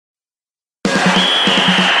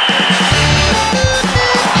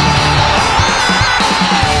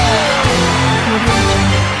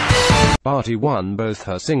Barty won both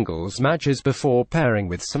her singles matches before pairing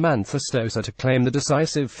with Samantha Stosur to claim the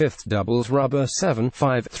decisive fifth doubles rubber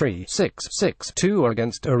 7-5-3, 6-6-2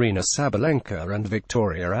 against Aryna Sabalenka and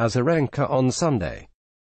Victoria Azarenka on Sunday.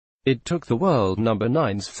 It took the world number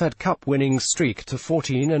 9's Fed Cup winning streak to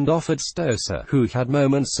 14 and offered Stosur, who had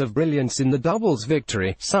moments of brilliance in the doubles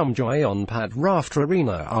victory, some joy on pad raft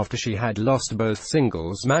arena after she had lost both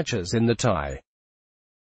singles matches in the tie.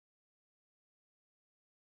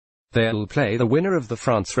 They'll play the winner of the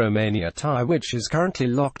France-Romania tie, which is currently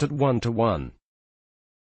locked at 1-1.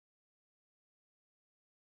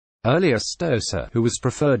 Earlier Stosur, who was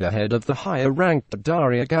preferred ahead of the higher-ranked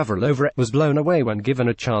Daria Gavrilova, was blown away when given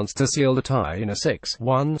a chance to seal the tie in a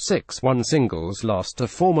 6-1-6-1 singles loss to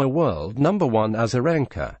former world number 1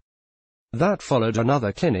 Azarenka. That followed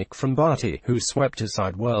another clinic from Barty, who swept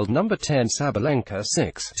aside world number 10 Sabalenka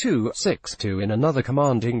 6-2-6-2 in another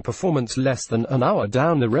commanding performance less than an hour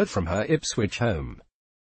down the road from her Ipswich home.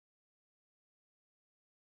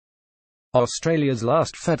 Australia's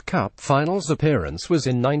last Fed Cup finals appearance was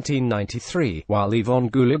in 1993, while Yvonne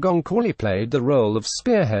Goolagong-Cawley played the role of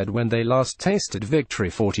spearhead when they last tasted victory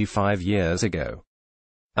 45 years ago.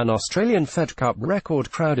 An Australian Fed Cup record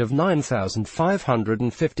crowd of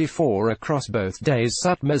 9,554 across both days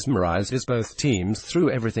sat mesmerised as both teams threw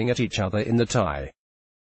everything at each other in the tie.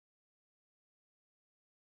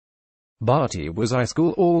 Barty was ice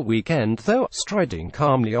cool all weekend though, striding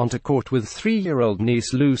calmly onto court with 3-year-old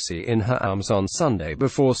niece Lucy in her arms on Sunday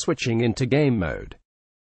before switching into game mode.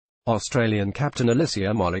 Australian captain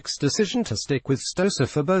Alycia Molik's decision to stick with Stosur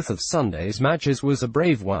for both of Sunday's matches was a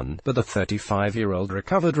brave one, but the 35-year-old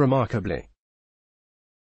recovered remarkably.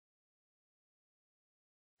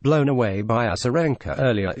 Blown away by Azarenka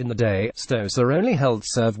earlier in the day, Stosur only held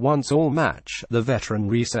serve once all match. The veteran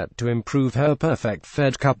reset to improve her perfect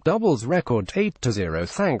Fed Cup doubles record 8-0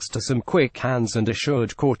 thanks to some quick hands and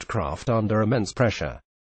assured courtcraft under immense pressure.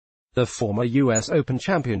 The former US Open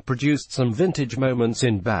champion produced some vintage moments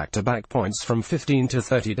in back-to-back points from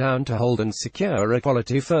 15-30 down to hold and secure a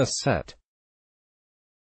quality first set.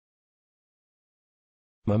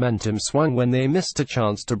 Momentum swung when they missed a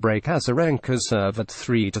chance to break Azarenka's serve at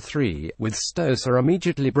 3-3, with Stosur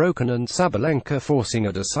immediately broken and Sabalenka forcing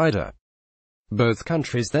a decider. Both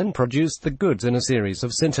countries then produced the goods in a series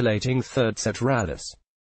of scintillating third-set rallies.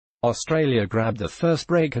 Australia grabbed the first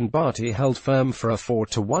break and Barty held firm for a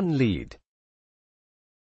 4-1 lead.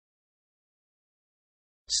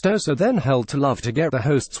 Stosur then held to love to get the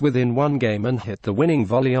hosts within one game and hit the winning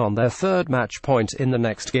volley on their third match point in the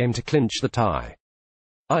next game to clinch the tie.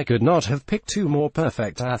 "I could not have picked two more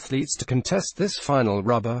perfect athletes to contest this final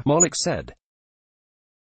rubber," Molik said.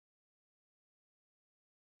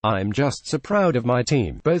 "I'm just so proud of my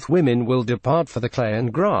team." Both women will depart for the clay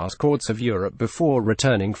and grass courts of Europe before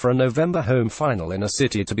returning for a November home final in a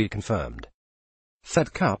city to be confirmed.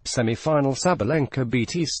 Fed Cup semi-final: Sabalenka beat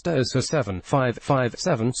Stosur 7-5,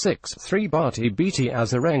 5-7, 6-3. Barty beat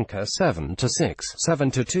Azarenka 7-6,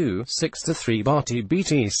 7-2, 6-3. Barty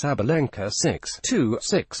beat Sabalenka 6-2,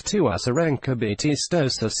 6-2. Azarenka beat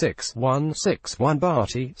Stosur 6-1, 6-1.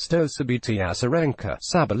 Barty, Stosur beat Azarenka,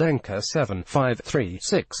 Sabalenka 7-5,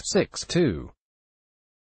 3-6, 6-2.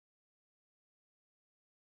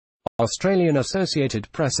 Australian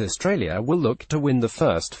Associated Press: Australia will look to win the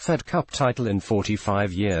first Fed Cup title in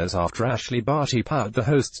 45 years after Ashley Barty powered the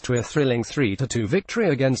hosts to a thrilling 3-2 victory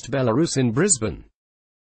against Belarus in Brisbane.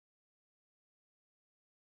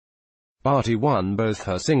 Barty won both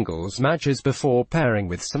her singles matches before pairing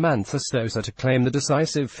with Samantha Stosur to claim the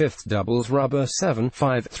decisive fifth doubles rubber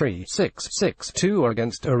 7-5-3, 6-6-2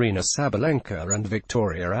 against Aryna Sabalenka and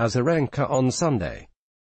Victoria Azarenka on Sunday.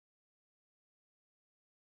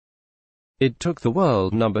 It took the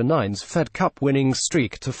world number 9's Fed Cup winning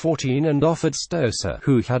streak to 14 and offered Stosur,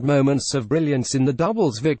 who had moments of brilliance in the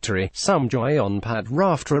doubles victory, some joy on pad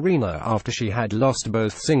raft arena after she had lost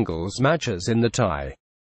both singles matches in the tie.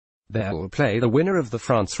 They'll play the winner of the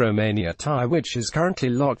France-Romania tie, which is currently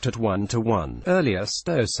locked at 1-1. Earlier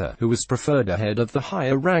Stosur, who was preferred ahead of the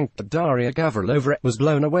higher-ranked Daria Gavrilova, was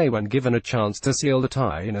blown away when given a chance to seal the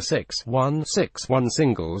tie in a 6-1-6-1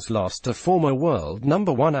 singles loss to former world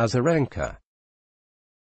number 1 Azarenka.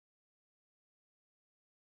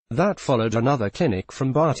 That followed another clinic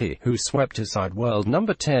from Barty, who swept aside world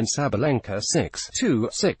number 10 Sabalenka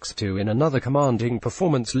 6-2-6-2 in another commanding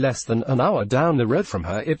performance less than an hour down the road from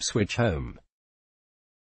her Ipswich home.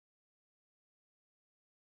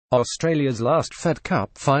 Australia's last Fed Cup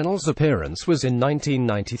finals appearance was in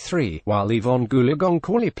 1993, while Yvonne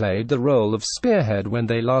Goolagong-Cawley played the role of spearhead when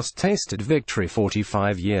they last tasted victory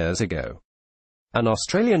 45 years ago. An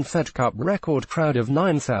Australian Fed Cup record crowd of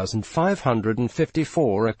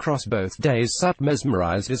 9,554 across both days sat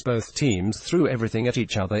mesmerised as both teams threw everything at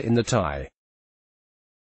each other in the tie.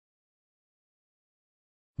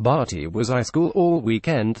 Barty was high school all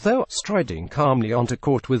weekend though, striding calmly onto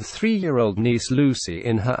court with 3-year-old niece Lucy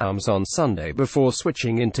in her arms on Sunday before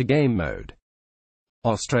switching into game mode.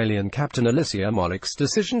 Australian captain Alicia Molik's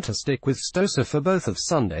decision to stick with Stosur for both of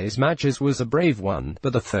Sunday's matches was a brave one,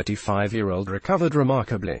 but the 35-year-old recovered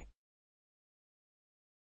remarkably.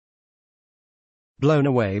 Blown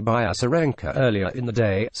away by Azarenka earlier in the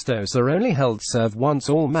day, Stosur only held serve once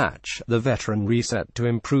all match. The veteran reset to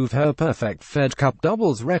improve her perfect Fed Cup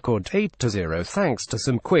doubles record 8-0 thanks to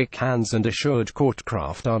some quick hands and assured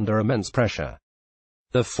courtcraft under immense pressure.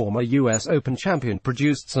 The former US Open champion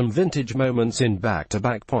produced some vintage moments in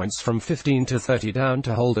back-to-back points from 15-30 down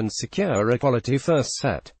to hold and secure a quality first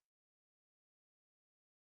set.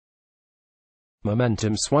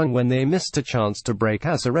 Momentum swung when they missed a chance to break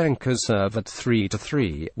Azarenka's serve at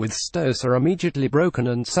 3-3, with Stosur immediately broken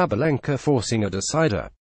and Sabalenka forcing a decider.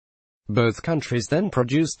 Both countries then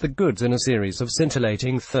produced the goods in a series of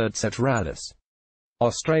scintillating third-set rallies.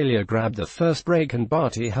 Australia grabbed the first break and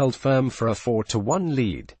Barty held firm for a 4-1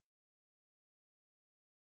 lead.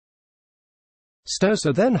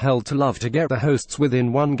 Stosur then held to love to get the hosts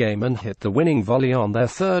within one game and hit the winning volley on their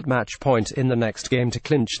third match point in the next game to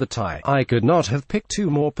clinch the tie. "I could not have picked two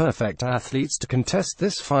more perfect athletes to contest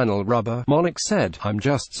this final rubber," Molik said. "I'm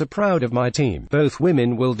just so proud of my team." Both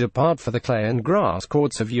women will depart for the clay and grass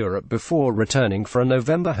courts of Europe before returning for a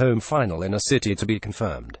November home final in a city to be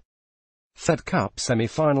confirmed. Fed Cup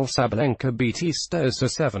semi-final: Sabalenka beat Stosur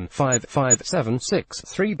 7-5, 5-7,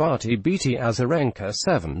 6-3. Barty beat Azarenka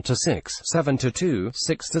 7-6, 7-2,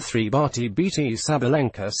 6-3. Barty beat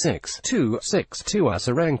Sabalenka 6-2, 6-2.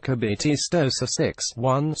 Azarenka beat Stosur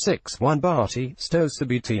 6-1, 6-1. Barty, Stosur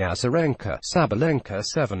beat Azarenka, Sabalenka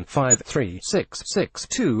 7-5, 3, 6,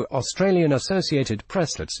 6-2. Australian Associated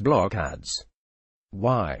Press. Blog ads.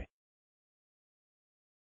 Why?